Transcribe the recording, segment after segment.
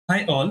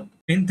Hi all,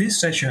 in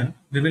this session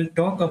we will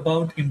talk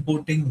about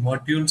importing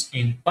modules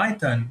in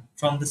Python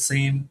from the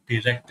same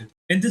directory.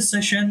 In this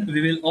session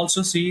we will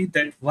also see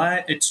that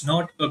why it's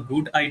not a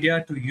good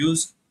idea to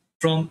use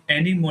from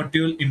any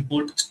module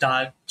import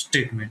star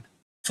statement.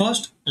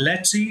 First,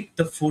 let's see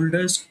the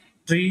folders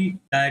tree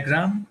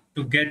diagram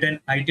to get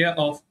an idea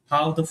of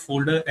how the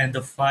folder and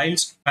the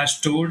files are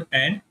stored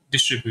and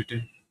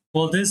distributed.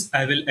 For this,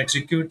 I will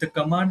execute the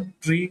command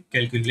tree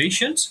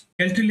calculations.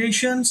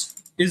 Calculations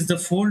is the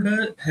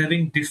folder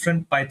having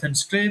different Python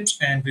scripts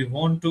and we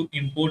want to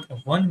import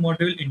one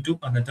module into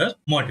another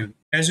module.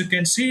 As you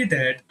can see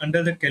that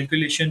under the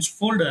calculations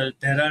folder,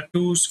 there are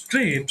two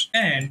scripts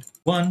and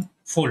one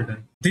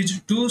folder.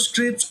 These two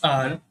scripts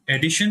are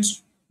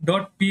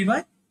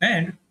additions.py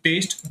and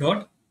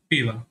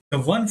taste.py. The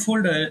one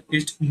folder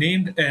is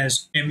named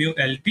as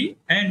mult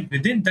and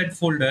within that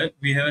folder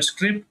we have a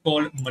script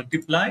called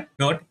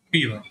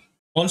multiply.py.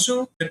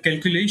 Also, the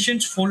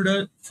calculations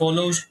folder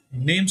follows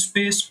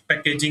namespace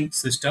packaging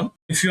system.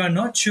 If you are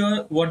not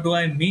sure what do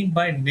I mean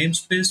by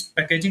namespace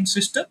packaging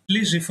system,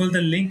 please refer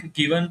the link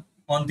given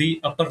on the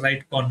upper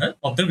right corner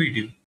of the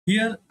video.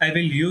 Here, I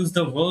will use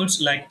the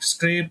words like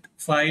script,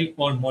 file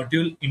or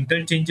module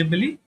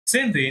interchangeably.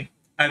 Same way,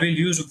 I will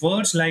use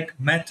words like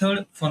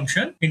method,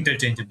 function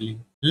interchangeably.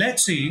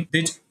 Let's see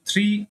these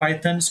three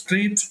Python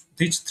scripts,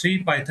 these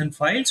three Python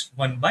files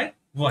one by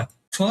one.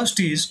 First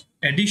is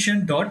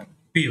addition.py,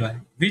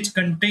 which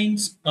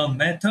contains a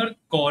method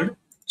called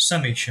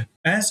summation.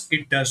 As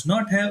it does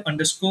not have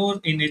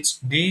underscore in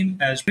its name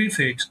as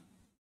prefix,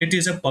 it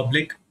is a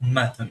public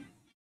method.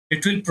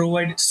 It will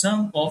provide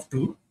sum of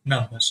two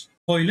numbers.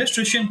 For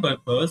illustration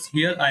purpose,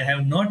 here I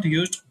have not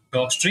used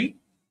docstring,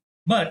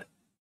 but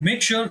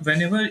make sure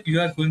whenever you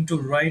are going to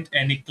write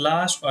any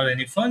class or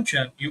any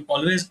function, you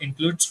always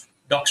include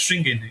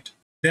docstring in it.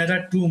 There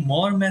are two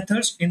more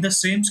methods in the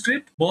same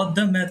script. Both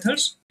the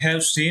methods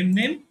have same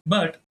name,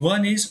 but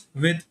one is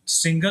with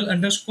single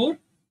underscore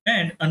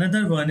and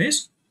another one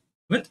is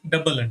with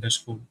double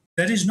underscore.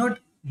 There is not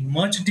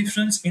much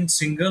difference in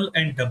single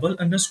and double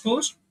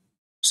underscores.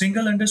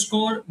 Single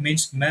underscore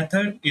means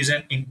method is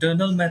an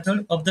internal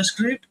method of the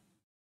script.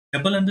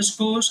 Double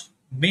underscores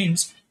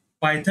means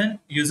Python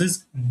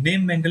uses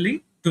name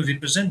mangling to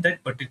represent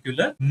that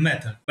particular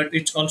method, but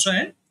it's also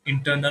an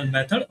internal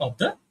method of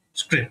the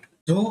script.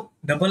 Though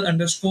double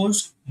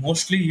underscores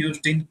mostly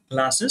used in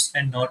classes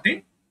and not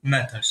in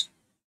methods.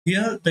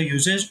 Here the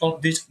usage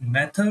of these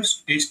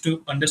methods is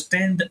to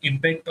understand the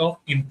impact of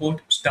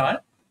import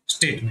star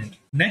statement.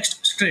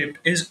 Next script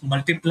is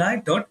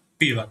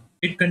multiply.py.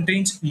 It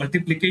contains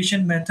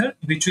multiplication method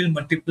which will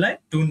multiply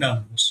two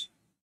numbers.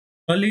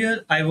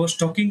 Earlier I was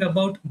talking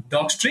about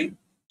docstring.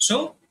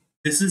 So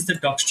this is the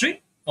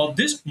docstring of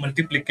this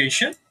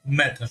multiplication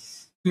method.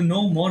 To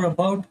know more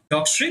about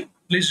docstring,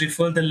 please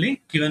refer the link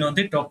given on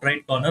the top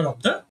right corner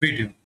of the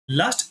video.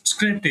 Last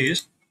script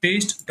is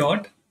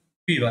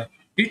taste.py.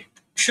 It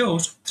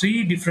shows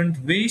three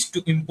different ways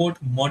to import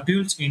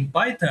modules in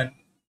Python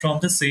from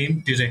the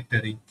same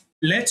directory.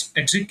 Let's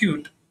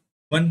execute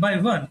one by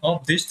one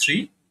of these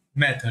three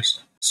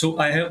methods. So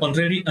I have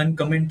already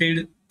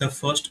uncommented the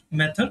first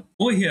method.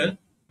 Over here,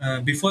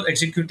 before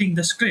executing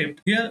the script,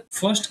 here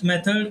first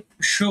method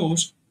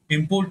shows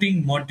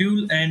importing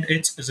module and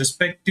its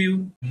respective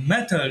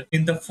method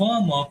in the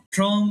form of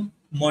from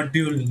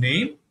module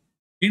name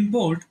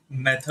import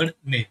method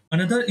name.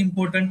 Another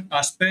important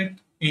aspect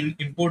in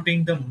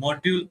importing the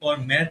module or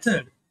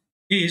method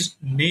is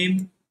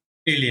name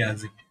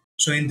aliasing.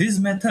 So in this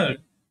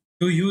method,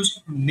 to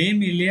use name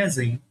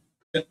aliasing,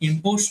 the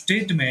import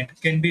statement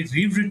can be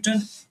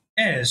rewritten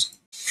as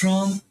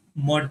from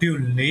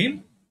module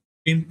name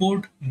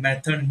import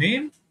method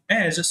name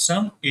as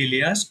some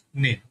alias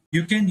name.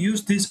 You can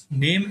use this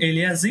name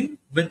aliasing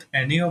with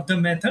any of the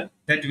method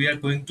that we are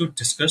going to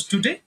discuss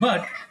today,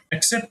 but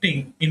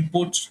accepting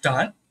import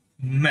star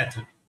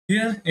method.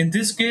 Here in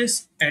this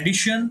case,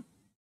 addition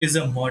is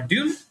a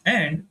module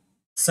and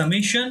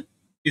summation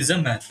is a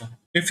method.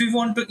 If we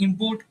want to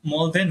import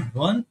more than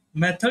one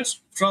methods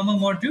from a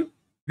module,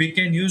 we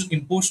can use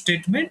import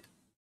statement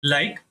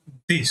like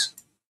this.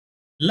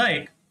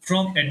 Like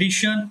from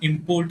addition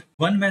import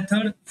one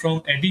method,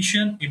 from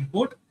addition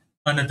import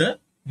another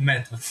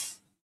method.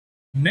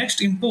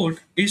 Next import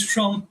is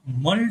from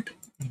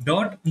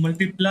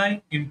mult.multiply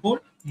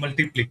import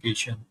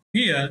multiplication.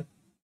 Here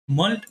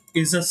mult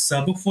is a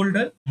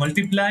subfolder,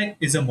 multiply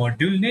is a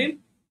module name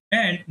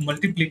and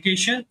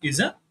multiplication is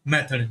a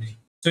method name.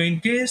 So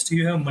in case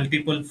you have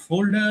multiple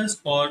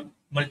folders or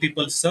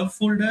multiple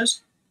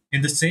subfolders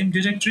in the same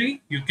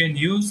directory, you can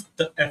use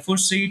the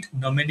aforesaid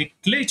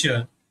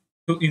nomenclature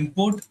to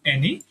import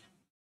any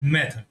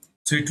method.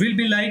 So it will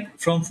be like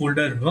from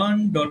folder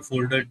 1 dot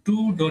folder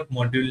 2 dot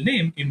module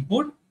name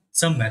import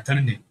some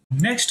method name.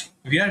 Next,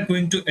 we are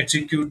going to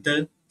execute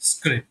the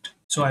script.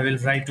 So I will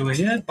write over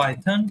here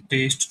python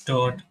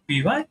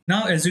taste.py.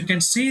 Now as you can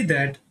see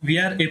that we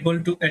are able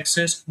to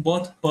access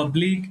both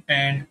public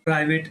and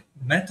private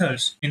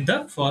methods in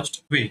the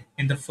first way,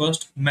 in the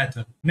first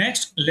method.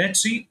 Next,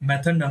 let's see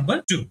method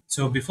number 2.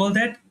 So before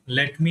that,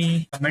 let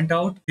me comment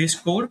out this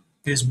code,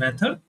 this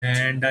method,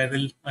 and I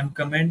will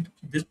uncomment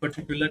this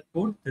particular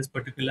code, this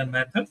particular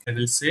method. I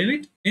will save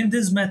it. In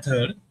this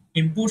method,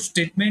 import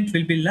statement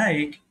will be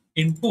like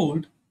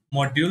import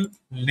module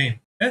name.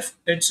 If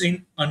it's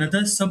in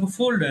another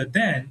subfolder,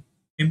 then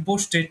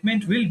import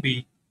statement will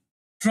be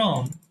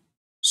from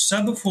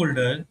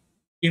subfolder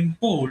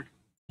import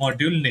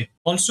module name.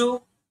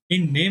 Also,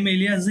 in name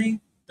aliasing,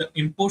 the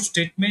import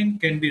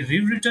statement can be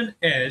rewritten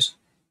as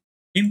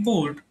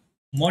import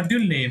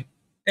module name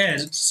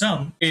as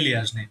some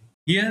alias name.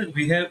 Here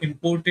we have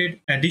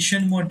imported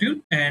addition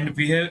module and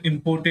we have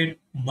imported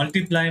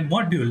multiply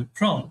module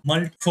from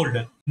mult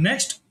folder.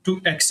 Next,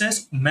 to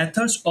access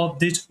methods of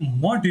these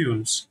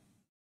modules,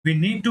 we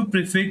need to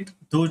prefix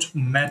those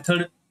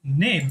method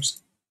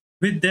names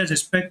with their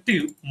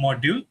respective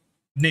module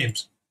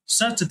names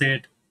such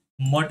that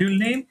module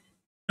name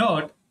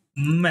dot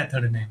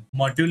method name,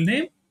 module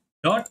name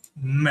dot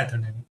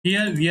method name.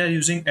 Here we are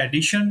using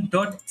addition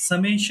dot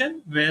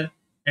summation, where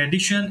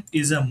addition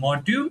is a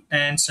module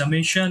and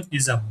summation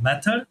is a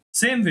method.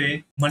 Same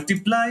way,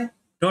 multiply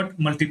dot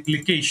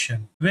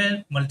multiplication,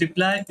 where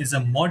multiply is a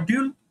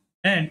module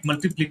and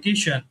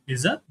multiplication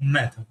is a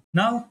method.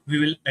 Now we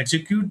will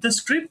execute the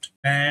script,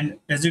 and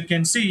as you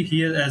can see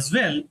here as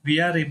well, we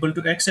are able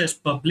to access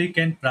public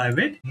and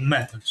private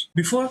methods.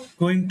 Before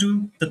going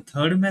to the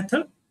third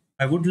method,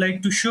 I would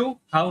like to show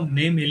how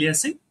name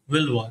aliasing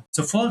will work.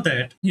 So for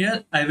that,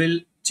 here I will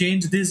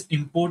change this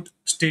import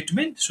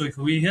statement. So if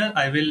we here,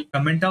 I will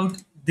comment out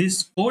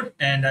this code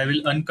and I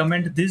will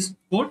uncomment this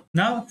code.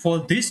 Now for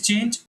this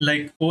change,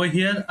 like over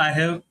here, I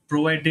have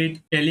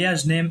provided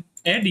alias name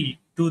Eddie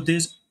to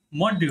this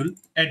module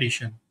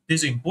addition,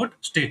 this import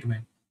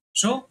statement.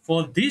 So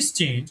for this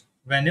change,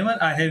 whenever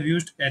I have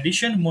used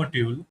addition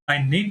module, I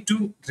need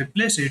to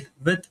replace it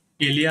with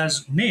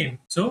alias name.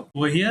 So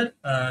over here,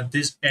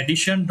 this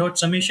addition dot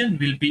summation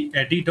will be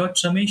Eddie dot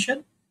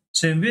summation.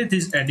 Same way,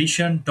 this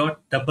addition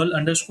dot double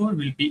underscore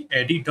will be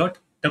Eddie dot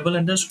double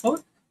underscore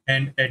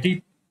and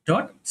Eddie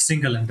dot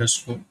single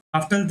underscore.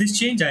 After this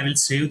change, I will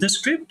save the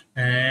script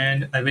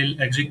and I will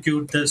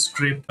execute the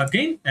script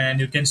again, and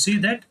you can see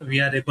that we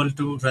are able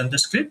to run the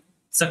script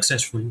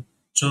successfully.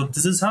 So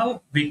this is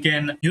how we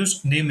can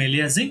use name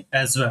aliasing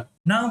as well.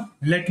 Now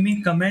let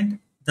me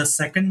comment the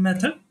second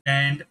method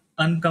and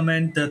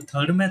uncomment the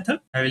third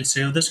method. I will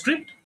save the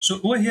script. So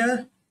over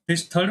here,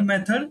 this third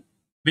method,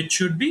 which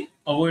should be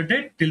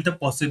avoided till the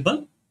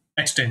possible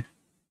extent.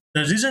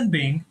 The reason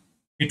being,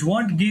 it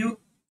won't give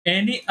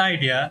any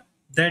idea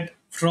that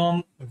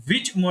from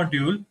which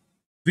module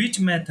which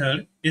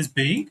method is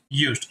being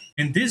used.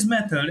 In this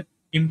method,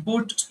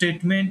 import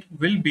statement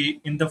will be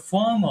in the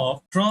form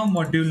of from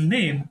module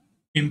name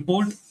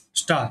import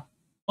star,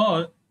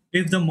 or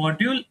if the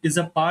module is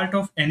a part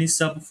of any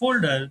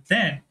subfolder,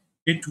 then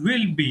it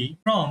will be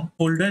from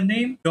folder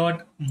name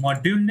dot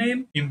module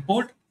name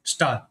import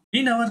star.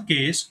 In our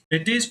case,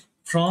 it is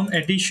from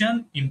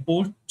addition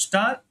import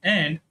star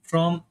and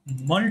from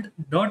mult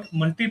dot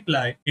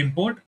multiply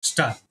import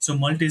star. So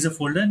mult is a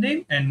folder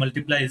name and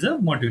multiply is a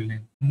module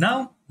name.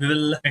 Now we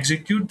will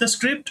execute the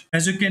script.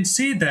 As you can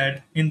see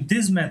that in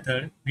this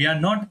method, we are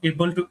not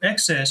able to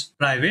access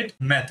private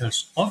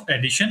methods of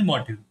addition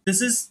module.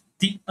 This is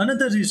the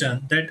another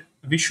reason that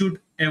we should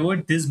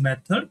avoid this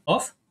method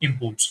of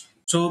imports.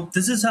 So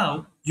this is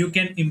how you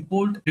can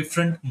import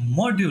different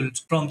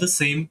modules from the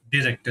same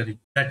directory.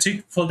 That's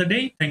it for the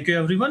day. Thank you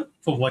everyone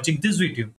for watching this video.